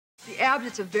The abs,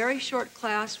 it's a very short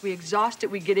class. We exhaust it.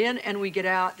 We get in and we get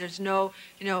out. There's no,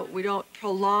 we don't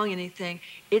prolong anything.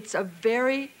 It's a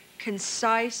very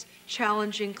concise,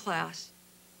 challenging class.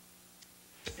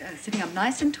 Sitting up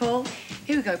nice and tall.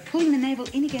 Here we go, pulling the navel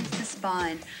in against the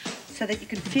spine so that you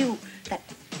can feel that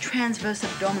transverse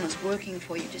abdominals working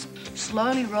for you. Just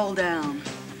slowly roll down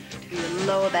till your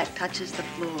lower back touches the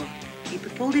floor. Keep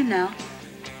it pulled in now.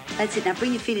 That's it. Now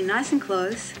bring your feet in nice and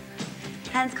close.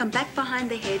 Hands come back behind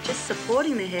the head, just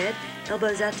supporting the head.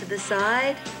 Elbows out to the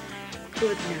side.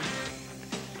 Good now.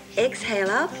 Exhale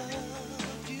up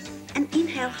and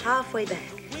inhale halfway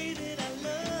back.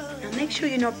 Now make sure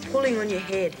you're not pulling on your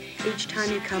head each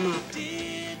time you come up.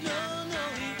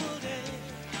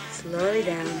 Slowly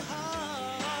down.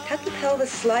 Tuck the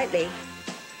pelvis slightly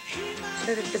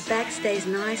so that the back stays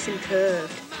nice and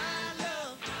curved.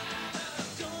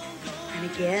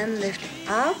 And again, lift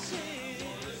up.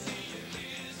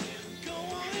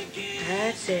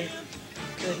 That's it.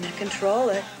 Good. Now control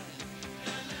it.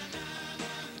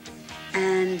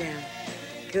 And down.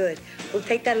 Good. We'll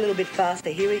take that a little bit faster.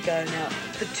 Here we go. Now,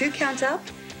 for 2 counts up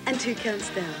and 2 counts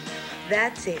down.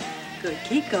 That's it. Good.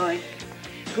 Keep going.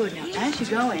 Good. Now, as you're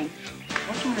going,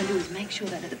 what you want to do is make sure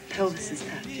that the pelvis is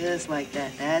tucked. Just like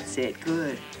that. That's it.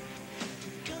 Good.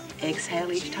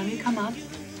 Exhale each time you come up.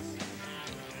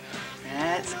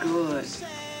 That's good.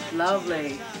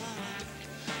 Lovely.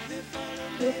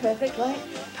 You're perfect, right?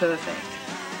 Perfect.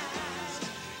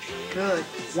 Good.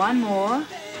 One more.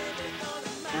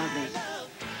 Lovely.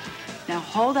 Now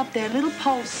hold up there, little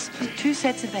pulse, 2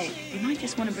 sets of 8. You might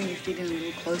just want to bring your feet in a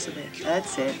little closer there.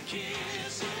 That's it.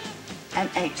 And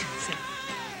 8, 7,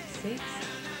 6,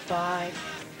 5,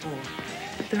 4,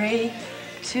 3,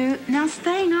 2. Now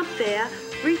staying up there,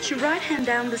 reach your right hand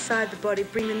down beside the body,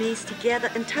 bring the knees together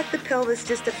and tuck the pelvis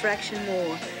just a fraction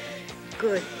more.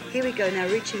 Good. Here we go now,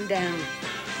 reaching down.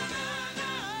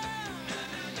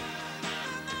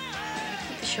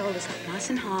 Keep the shoulders up nice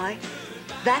and high.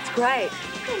 That's great.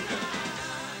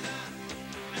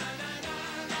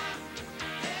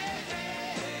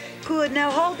 Good, now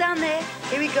hold down there.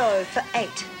 Here we go for 8.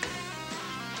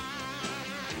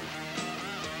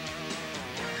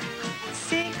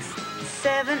 6,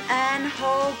 7, and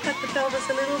hold. Tuck the pelvis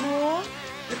a little more.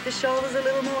 Lift the shoulders a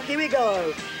little more. Here we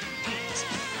go. 8,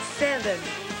 7,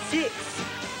 6,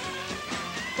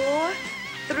 4,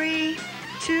 3,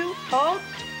 2, hold.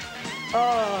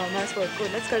 Oh, nice work.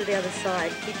 Good. Let's go to the other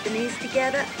side. Keep the knees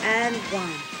together and 1.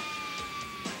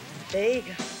 There you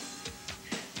go.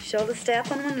 Shoulders stay up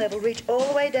on one level. Reach all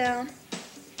the way down.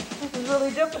 This is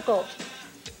really difficult.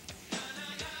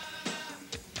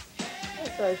 Oh,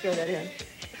 sorry, throw that in.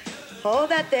 Hold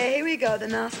that there. Here we go. The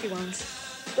nasty ones.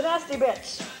 The nasty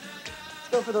bits. Let's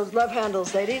go for those love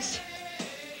handles, ladies.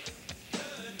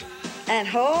 And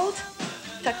hold.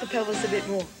 Tuck the pelvis a bit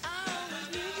more.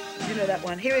 You know that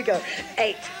one. Here we go.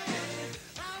 8.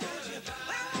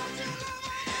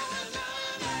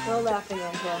 No laughing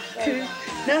on here. 2.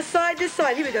 Now side to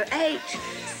side. Here we go. 8,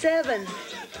 7.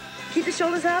 Keep the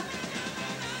shoulders up.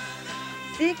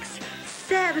 6,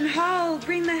 7. Hold.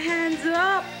 Bring the hands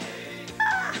up.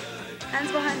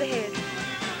 Hands behind the head.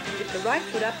 Lift the right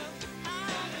foot up.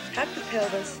 Tuck the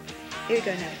pelvis. Here we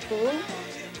go now. Pull.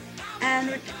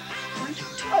 And point your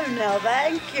toe now.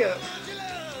 Thank you.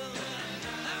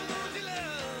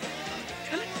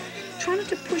 Try not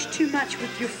to push too much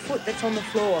with your foot that's on the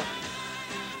floor.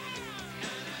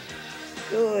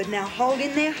 Good. Now hold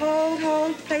in there. Hold,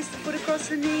 hold. Place the foot across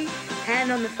the knee.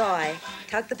 Hand on the thigh.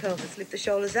 Tuck the pelvis. Lift the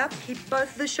shoulders up. Keep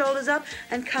both of the shoulders up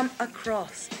and come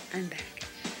across and back.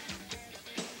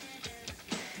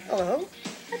 Hello.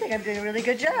 I think I'm doing a really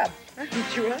good job. Aren't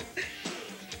you?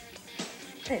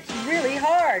 It's really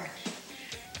hard.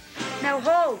 Now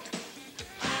hold.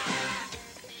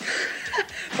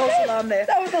 False alarm there.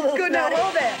 That was a little good. Now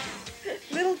hold there.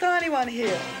 Little tiny one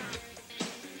here.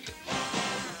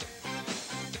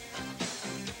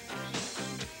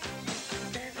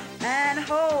 And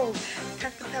hold.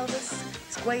 Tuck the pelvis.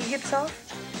 Square your hips off.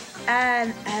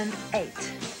 And 8.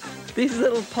 These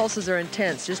little pulses are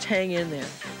intense. Just hang in there.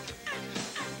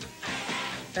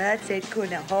 That's it. Good.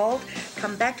 Now hold.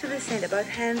 Come back to the center. Both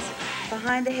hands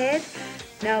behind the head.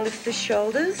 Now lift the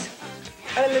shoulders.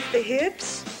 Lift the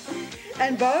hips.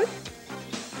 And both.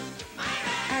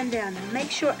 And down. And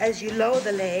make sure as you lower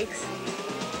the legs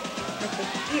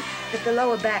that the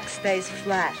lower back stays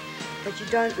flat. That you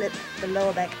don't let the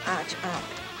lower back arch up.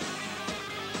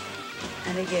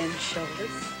 And again,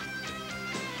 shoulders.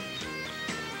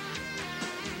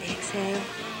 Exhale.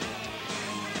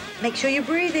 Make sure you're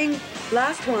breathing.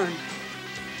 Last one.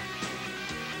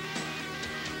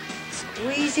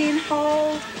 Squeeze in,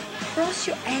 hold. cross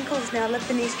your ankles now. Let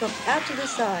the knees drop out to the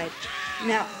side.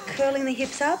 Now, curling the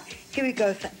hips up. Here we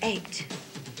go for 8,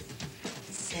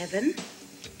 7.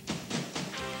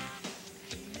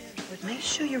 But make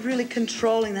sure you're really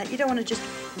controlling that. You don't want to just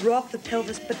rock the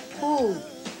pelvis, but pull.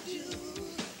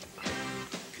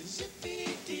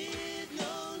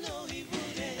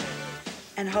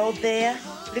 And hold there.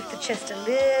 Lift the chest a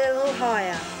little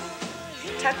higher.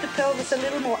 Tuck the pelvis a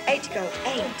little more. 8 to go.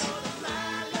 8,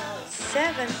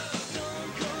 7, 6.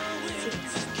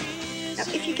 Now,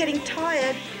 if you're getting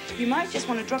tired, you might just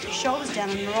want to drop your shoulders down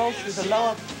and roll through the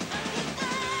lower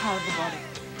part of the body.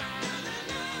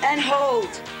 And hold.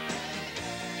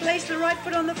 Place the right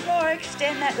foot on the floor.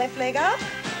 Extend that left leg up.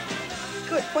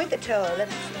 Good. Point the toe. Let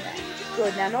me see that.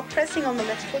 Good. Now, not pressing on the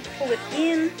left foot. Pull it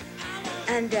in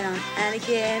and down. And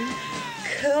again,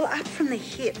 curl up from the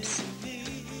hips.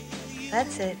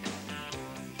 That's it.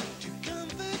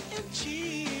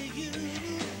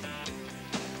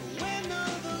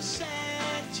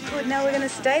 Good, now we're going to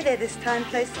stay there this time.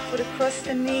 Place the foot across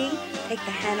the knee. Take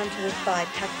the hand onto the thigh.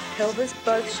 Tuck the pelvis,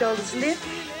 both shoulders lift.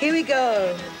 Here we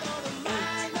go. 8.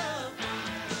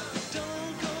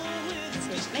 That's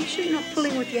it. Make sure you're not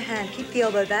pulling with your hand. Keep the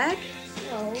elbow back.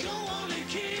 No.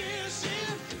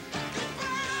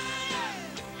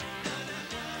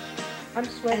 I'm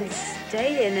sweating. And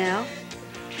stay there now.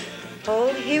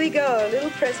 Hold. Here we go. A little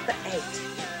press for 8.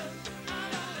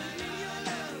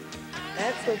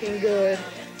 That's looking good.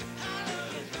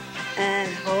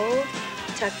 And hold.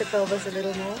 Tuck the pelvis a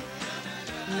little more.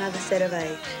 Another set of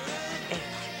 8. 8,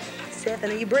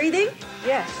 7. Are you breathing?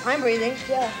 Yes, I'm breathing.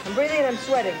 Yeah, I'm breathing and I'm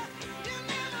sweating.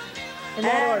 In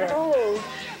that order. Hold.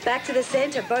 Back to the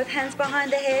center. Both hands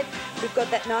behind the head. We've got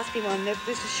that nasty one.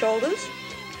 This is shoulders.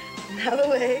 Now the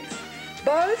legs.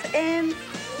 Both ends.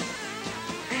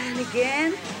 And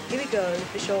again. Here we go.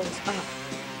 Lift the shoulders up.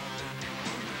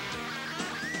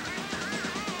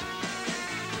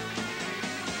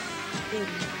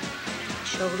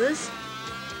 Shoulders.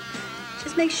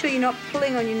 Just make sure you're not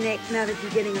pulling on your neck now that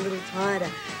you're getting a little tighter.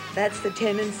 That's the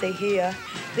tendency here.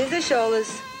 There's the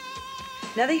shoulders.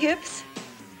 Now the hips.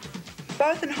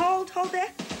 Both and hold. Hold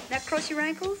there. Now cross your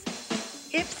ankles.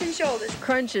 Hips and shoulders.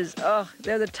 Crunches, oh,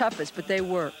 they're the toughest, but they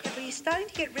work. If you're starting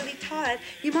to get really tired,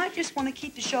 you might just want to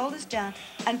keep the shoulders down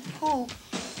and pull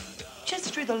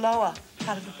just through the lower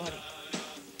part of the body.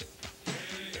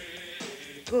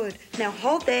 Good. Now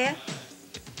hold there.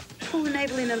 Pull the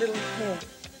navel in a little more.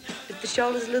 Lift the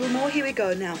shoulders a little more. Here we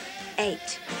go now.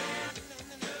 8,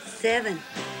 7.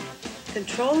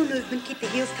 Control the movement. Keep the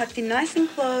heels tucked in nice and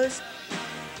close.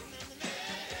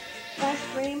 Ice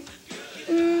cream.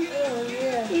 Oh,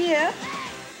 yeah. Yeah.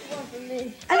 One for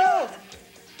me. And hold.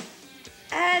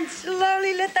 And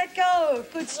slowly let that go.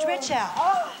 Good. Stretch out.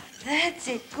 Oh. That's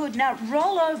it. Good. Now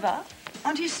roll over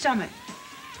onto your stomach.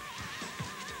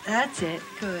 That's it.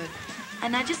 Good.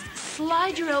 And now just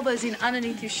slide your elbows in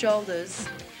underneath your shoulders.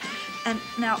 And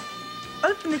now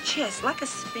open the chest like a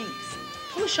sphinx.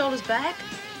 Pull the shoulders back.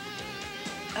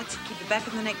 That's it. Keep the back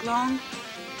of the neck long.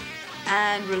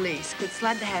 And release. Good.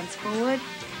 Slide the hands forward.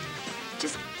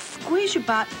 Just squeeze your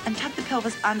butt and tuck the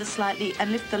pelvis under slightly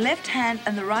and lift the left hand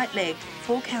and the right leg.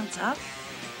 4 counts up.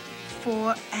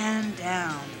 4 and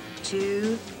down.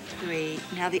 2, 3.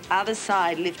 Now the other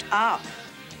side. Lift up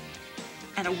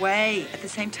and away at the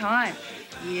same time.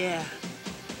 Yeah.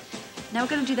 Now we're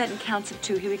going to do that in counts of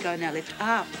 2. Here we go. Now lift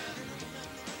up.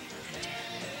 And down.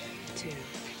 2.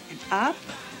 And up.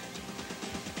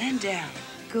 And down.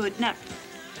 Good. Now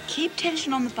keep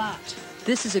tension on the butt.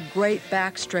 This is a great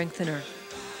back strengthener.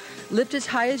 Lift as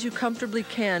high as you comfortably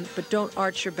can, but don't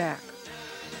arch your back.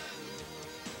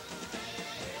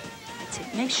 That's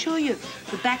it. Make sure the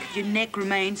back of your neck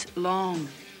remains long.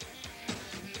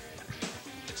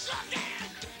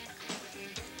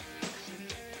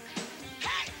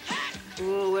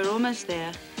 Oh, we're almost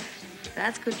there.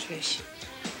 That's good, Trish.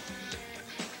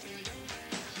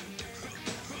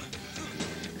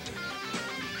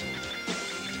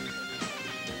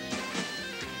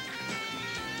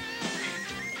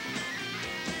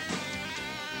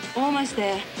 Almost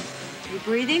there. You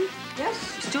breathing?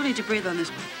 Yes. You still need to breathe on this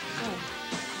one. Oh.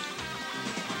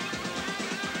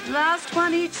 Last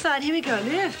one each side. Here we go.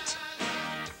 Lift.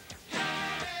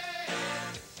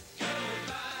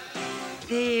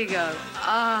 There you go.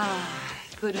 Ah,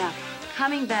 good enough.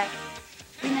 Coming back.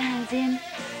 Bring the hands in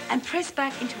and press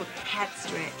back into a cat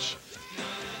stretch.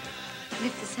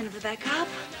 Lift the center of the back up.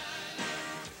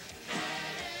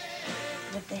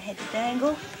 Let the head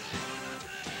dangle.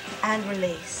 And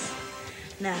release.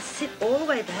 Now sit all the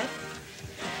way back.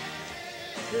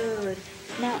 Good.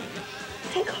 Now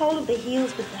take hold of the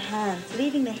heels with the hands,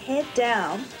 leaving the head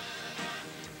down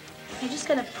You're just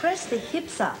going to press the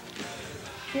hips up.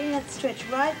 Feeling that stretch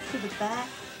right through the back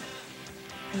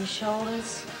and your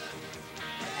shoulders.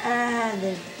 And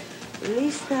then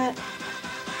release that.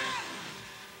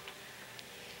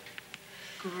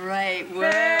 Great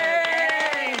work.